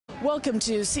Welcome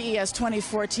to CES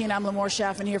 2014. I'm Lamore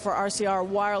Schaffin here for RCR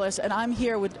Wireless, and I'm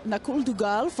here with Nakul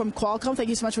Dugal from Qualcomm. Thank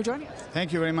you so much for joining us.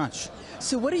 Thank you very much.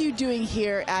 So what are you doing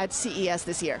here at CES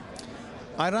this year?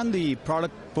 I run the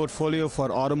product portfolio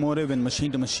for automotive and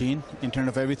machine-to-machine in terms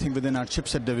of everything within our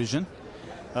chipset division.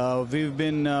 We've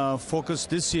been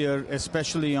focused this year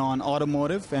especially on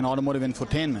automotive and automotive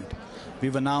infotainment.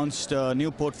 We've announced a new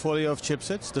portfolio of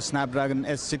chipsets, the Snapdragon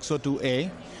S602A,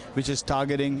 which is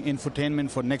targeting infotainment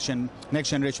for next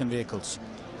generation vehicles.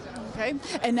 Okay,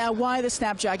 and now why the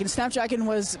Snapdragon? Snapdragon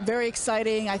was very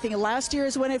exciting. I think last year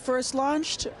is when it first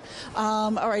launched.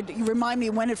 All right, remind me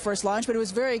when it first launched, but it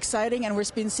was very exciting, and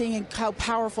we've been seeing how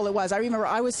powerful it was. I remember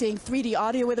I was seeing 3D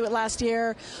audio with it last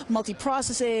year,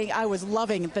 multi-processing. I was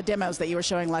loving the demos that you were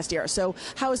showing last year. So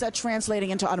how is that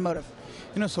translating into automotive?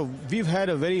 You know, so we've had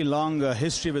a very long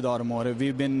history with automotive.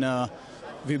 We've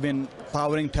been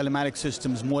powering telematic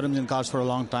systems, modems in cars for a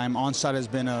long time. OnStar has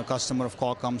been a customer of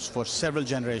Qualcomm's for several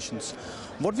generations.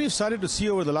 What we've started to see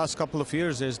over the last couple of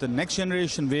years is the next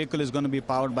generation vehicle is going to be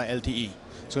powered by LTE.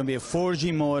 It's going to be a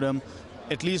 4G modem,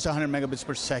 at least 100 megabits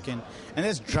per second, and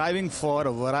it's driving for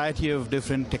a variety of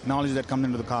different technologies that come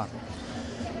into the car.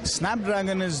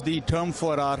 Snapdragon is the term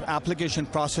for our application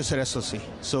processor SoC.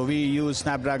 So we use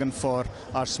Snapdragon for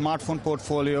our smartphone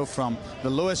portfolio from the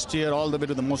lowest tier all the way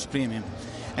to the most premium.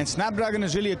 And Snapdragon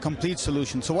is really a complete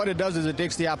solution. So what it does is it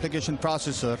takes the application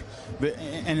processor,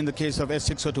 and in the case of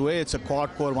S602A, it's a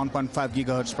quad-core 1.5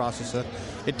 gigahertz processor.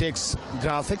 It takes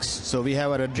graphics, so we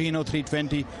have our Adreno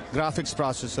 320 graphics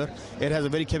processor. It has a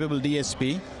very capable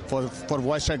DSP for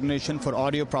voice recognition, for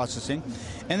audio processing.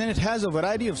 And then it has a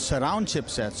variety of surround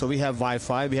chipsets. So we have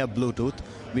Wi-Fi, we have Bluetooth,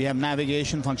 we have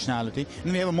navigation functionality,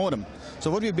 and we have a modem.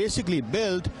 So what we basically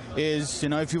built is, you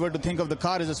know, if you were to think of the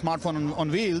car as a smartphone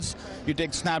on wheels, you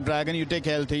take Snapdragon, you take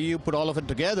LTE, you put all of it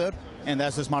together, and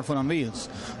that's the smartphone on wheels.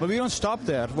 But we don't stop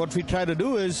there. What we try to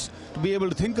do is to be able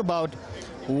to think about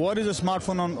what is a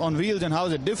smartphone on wheels and how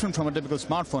is it different from a typical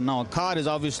smartphone. Now, a car is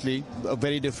obviously a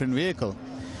very different vehicle.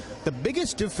 The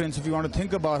biggest difference, if you want to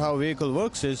think about how a vehicle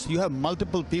works, is you have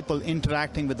multiple people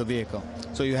interacting with the vehicle.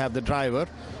 So you have the driver,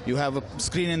 you have a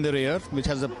screen in the rear, which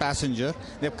has a passenger.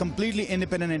 They have completely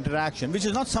independent interaction, which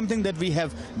is not something that we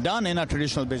have done in our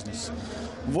traditional business.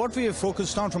 What we have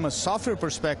focused on from a software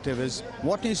perspective is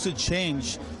what needs to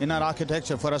change in our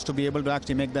architecture for us to be able to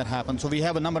actually make that happen. So we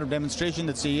have a number of demonstrations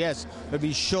at CES where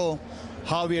we show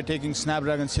how we are taking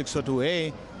Snapdragon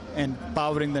 602A and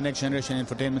powering the next generation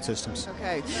infotainment systems.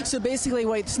 Okay, so basically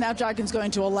what Snapdragon is going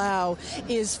to allow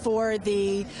is for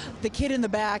the kid in the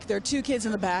back. There are two kids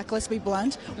in the back, let's be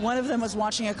blunt. One of them was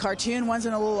watching a cartoon, one's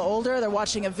a little older, they're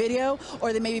watching a video,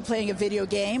 or they may be playing a video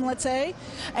game, let's say.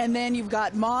 And then you've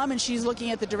got mom, and she's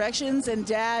looking at the directions, and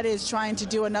dad is trying to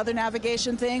do another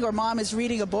navigation thing, or mom is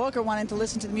reading a book or wanting to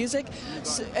listen to the music.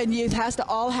 So, and it has to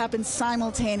all happen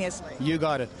simultaneously. You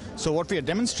got it. So what we are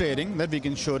demonstrating that we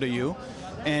can show to you,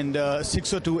 and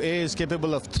 602A is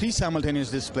capable of 3 simultaneous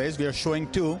displays. We are showing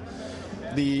 2.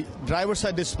 The driver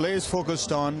side display is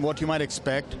focused on what you might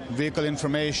expect: vehicle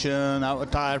information,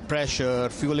 tire pressure,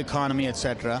 fuel economy,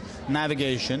 etc.,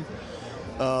 navigation,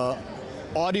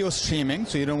 audio streaming,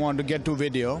 so you don't want to get to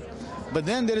video. But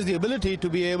then there is the ability to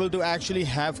be able to actually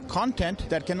have content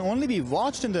that can only be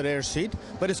watched in the rear seat,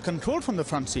 but is controlled from the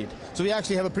front seat. So we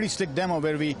actually have a pretty slick demo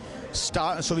where we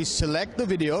select the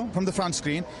video from the front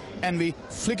screen, and we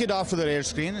flick it off to the rear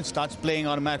screen, and it starts playing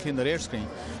automatically in the rear screen.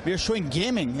 We are showing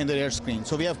gaming in the rear screen.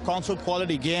 So we have console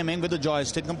quality gaming with the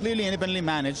joystick, completely independently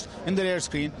managed in the rear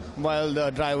screen while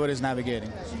the driver is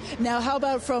navigating. Now, how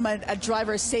about from a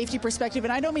driver safety perspective?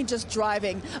 And I don't mean just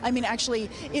driving. I mean actually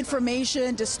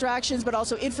information, distractions, but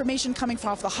also information coming from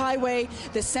off the highway,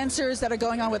 the sensors that are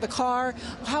going on with the car.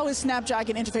 How is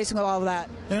Snapdragon interfacing with all of that?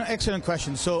 Excellent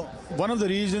question. So one of the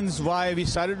reasons why we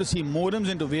started to see modems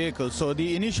into vehicles, so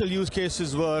the initial use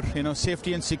cases were, you know,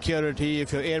 safety and security.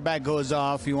 If your airbag goes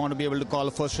off, you want to be able to call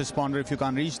a first responder if you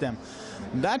can't reach them.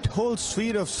 That whole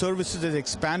suite of services is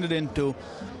expanded into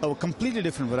a completely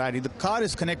different variety. The car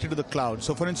is connected to the cloud.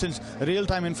 So for instance,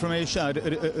 real-time information,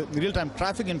 real-time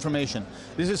traffic information.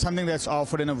 This is something that's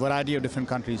offered in a variety of different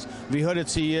countries. We heard at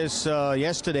CES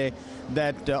yesterday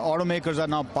that automakers are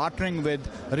now partnering with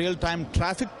real-time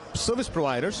traffic service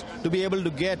providers to be able to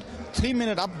get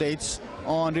 3-minute updates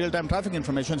on real-time traffic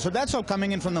information. So that's all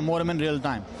coming in from the modem in real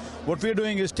time. What we're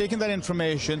doing is taking that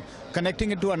information,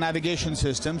 connecting it to our navigation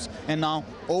systems, and now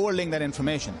overlaying that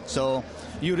information. So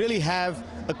you really have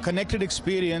a connected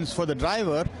experience for the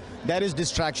driver that is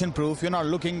distraction-proof. You're not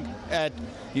looking at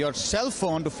your cell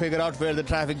phone to figure out where the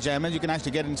traffic jam is. You can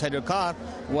actually get inside your car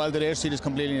while the rear seat is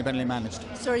completely independently managed.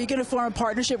 So are you going to form a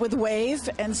partnership with Wave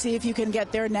and see if you can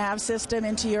get their nav system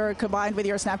into your, combined with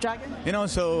your Snapdragon? You know,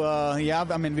 so yeah,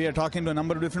 I mean, we are talking to a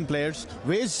number of different players.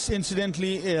 Waze,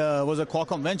 incidentally, was a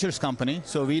Qualcomm Ventures company,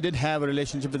 so we did have a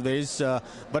relationship with Waze,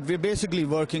 but we're basically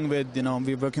working with,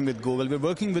 we're working with Google. We're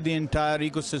working with the entire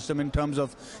ecosystem in terms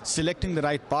of selecting the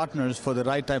right partners for the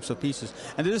right types of pieces.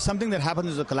 And this is something that happens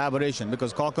as a collaboration,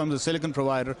 because Qualcomm is a silicon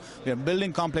provider. We are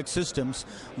building complex systems,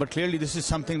 but clearly this is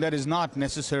something that is not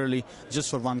necessarily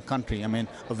just for one country. I mean,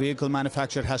 a vehicle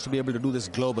manufacturer has to be able to do this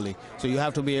globally. So you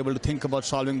have to be able to think about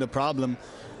solving the problem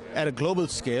at a global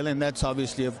scale, and that's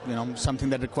obviously something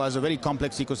that requires a very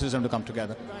complex ecosystem to come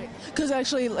together. Right. Because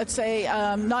actually, let's say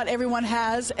not everyone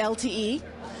has LTE.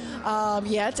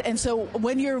 Yet, and so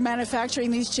when you're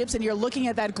manufacturing these chips and you're looking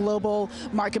at that global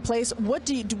marketplace, what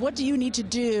do you need to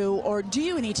do, or do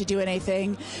you need to do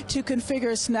anything to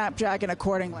configure Snapdragon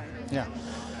accordingly? Yeah,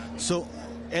 so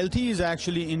LTE is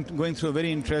actually going through a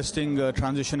very interesting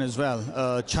transition as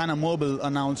well. China Mobile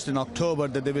announced in October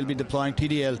that they will be deploying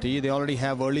TD-LTE. They already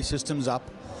have early systems up.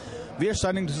 We are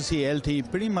starting to see LTE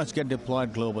pretty much get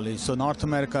deployed globally. So North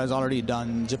America is already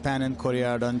done, Japan and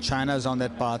Korea are done, China is on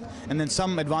that path, and then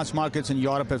some advanced markets in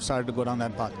Europe have started to go down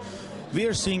that path. We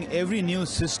are seeing every new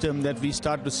system that we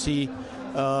start to see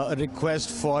a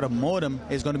request for a modem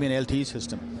is going to be an LTE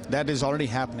system. That is already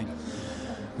happening.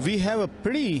 We have a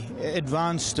pretty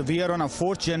advanced, we are on our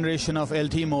 4th generation of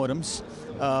LTE modems.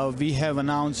 We have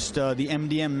announced the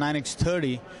MDM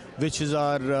 9X30, which is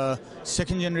our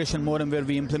 2nd generation modem where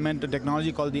we implement a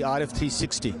technology called the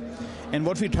RF360. And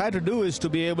what we try to do is to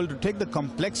be able to take the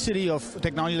complexity of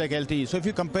technology like LTE. So if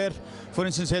you compare, for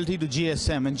instance, LTE to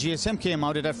GSM, when GSM came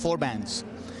out, it had 4 bands.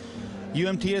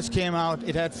 UMTS came out,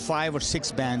 it had 5 or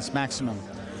 6 bands maximum.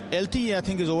 LTE, I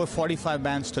think, is over 45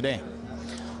 bands today.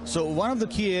 So one of the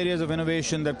key areas of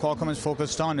innovation that Qualcomm is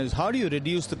focused on is how do you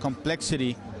reduce the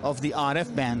complexity of the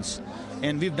RF bands?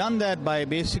 And we've done that by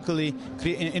basically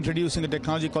introducing a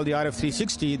technology called the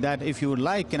RF360 that, if you would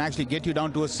like, can actually get you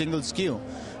down to a single SKU.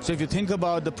 So if you think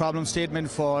about the problem statement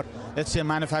for, let's say, a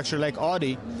manufacturer like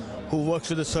Audi, who works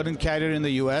with a certain carrier in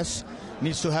the US,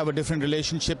 needs to have a different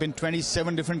relationship in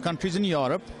 27 different countries in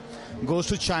Europe, goes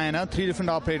to China, 3 different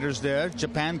operators there,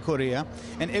 Japan, Korea,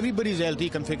 and everybody's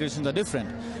LTE configurations are different.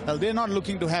 Well, they're not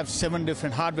looking to have 7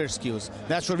 different hardware SKUs.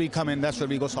 That's where we come in, that's where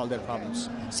we go solve their problems.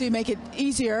 So you make it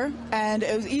easier and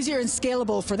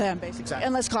scalable for them, basically, exactly.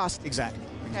 And less cost. Exactly.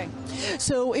 Okay.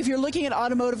 So if you're looking at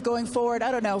automotive going forward,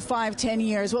 I don't know, 5, 10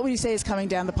 years, what would you say is coming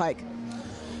down the pike?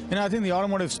 I think the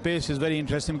automotive space is very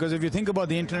interesting, because if you think about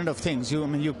the Internet of Things,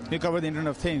 you cover the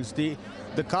Internet of Things. The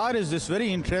car is this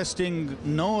very interesting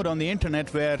node on the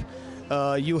Internet where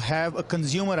you have a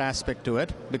consumer aspect to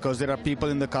it, because there are people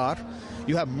in the car.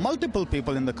 You have multiple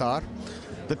people in the car.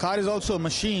 The car is also a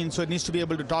machine, so it needs to be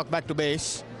able to talk back to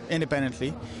base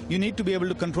independently. You need to be able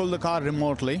to control the car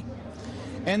remotely.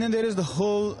 And then there is the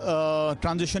whole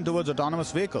transition towards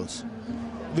autonomous vehicles,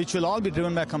 which will all be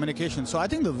driven by communication. So I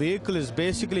think the vehicle is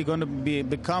basically going to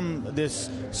become this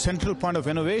central point of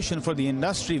innovation for the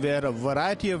industry, where a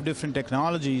variety of different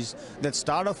technologies that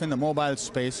start off in the mobile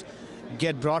space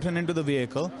get brought into the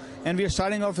vehicle. And we are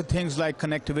starting off with things like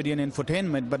connectivity and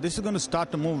infotainment, but this is going to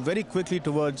start to move very quickly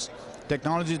towards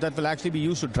technologies that will actually be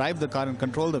used to drive the car and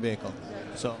control the vehicle.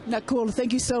 So. Not cool.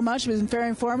 Thank you so much. It was very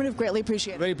informative. Greatly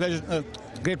appreciate it.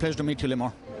 Great pleasure to meet you,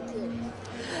 Limor.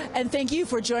 And thank you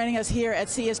for joining us here at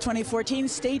CES 2014.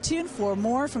 Stay tuned for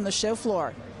more from the show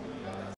floor.